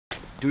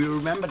Do you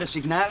remember the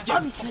signal?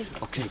 Obviously.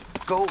 Okay,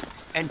 go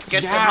and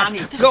get the money.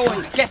 Go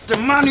and get the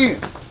money.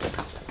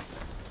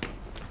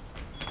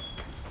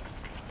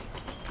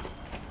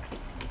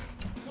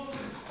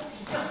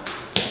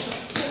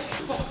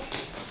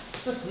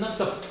 That's not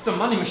the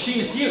money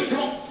machine is here. Come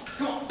on,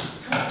 come on,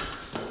 come on.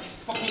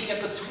 Fucking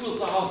get the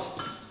tools out.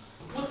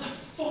 What the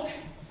fuck?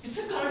 It's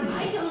a garden.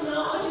 I don't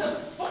know.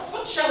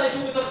 What shall I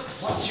do with the...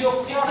 What's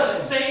your problem?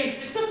 It's a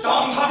safe. It's a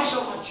Don't fucking talk safe.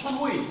 so much.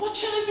 Do it. What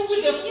shall I do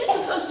with the... You're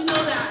supposed to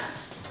know that.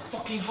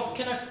 Fucking, how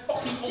can I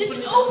fucking open it?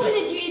 Just open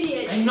it, you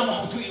idiot. I know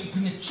how to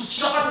open it. Just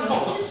shut up.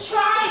 Just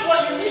try.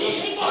 What do you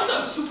Just mean? take What it.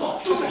 the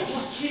stupid?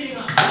 You're kidding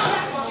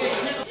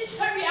us. Just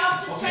hurry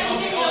up. Just try to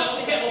get it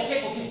out.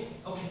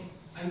 Okay.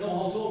 I know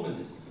how to open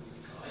this.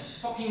 I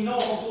fucking know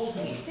how to open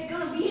it. They're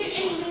gonna be here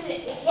any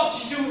minute. What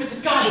you doing with the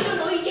gun? I don't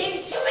know. He gave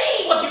it to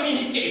me. What do you mean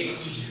he gave it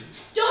to you?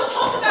 Don't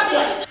talk about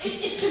it.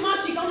 It's too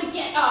much. You're gonna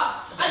get us.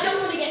 I don't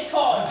want to get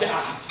caught. Shit,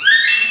 run.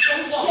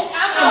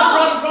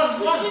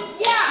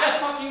 Yeah. Yeah,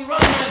 fucking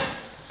run, man.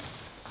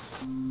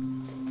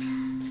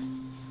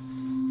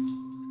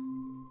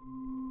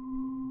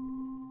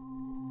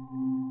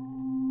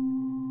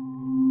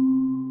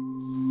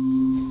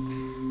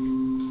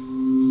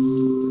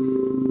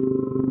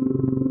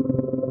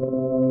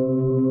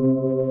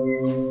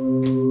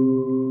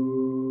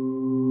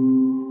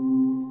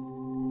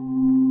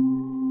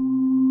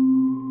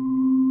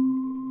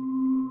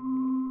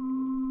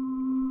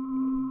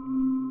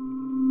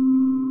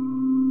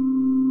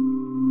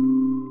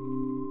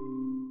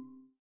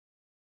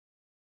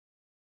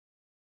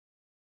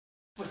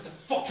 What's the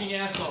fucking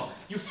asshole?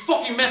 You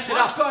fucking messed it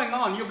What's up. going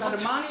on? You got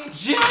the money?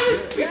 Yeah, you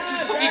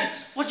fucking...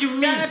 What do you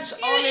mean? That's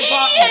all You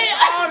important. idiot!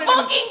 I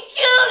fucking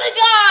killed a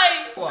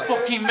guy. What?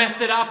 Fucking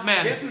messed it up,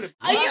 man. Definitely.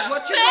 Are you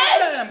What's your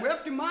mad? problem? We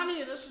have the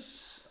money. This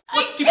is...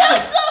 I give killed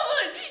them-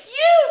 someone.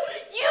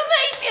 You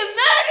made me a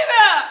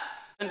murderer.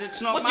 And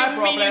it's not What do my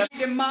you mean problem.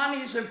 The money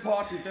is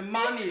important. The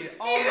money. You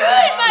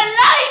ruined my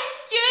life.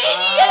 You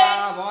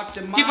idiot. What?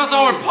 The money. Give us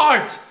our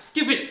part.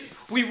 Give it.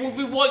 We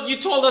want. You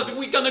told us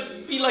we're gonna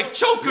be like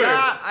Joker.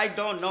 Yeah, I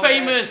don't know.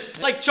 Famous,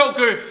 like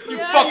Joker. You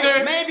Yeah,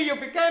 fucker. maybe you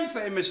became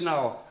famous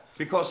now.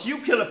 Because you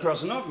kill a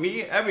person, not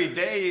me, every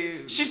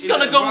day. She's in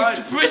gonna the go world,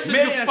 to prison,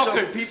 you millions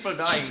fucker. of people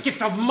dying. Just give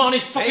her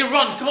money. Fucking Hey.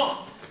 run. Come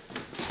on.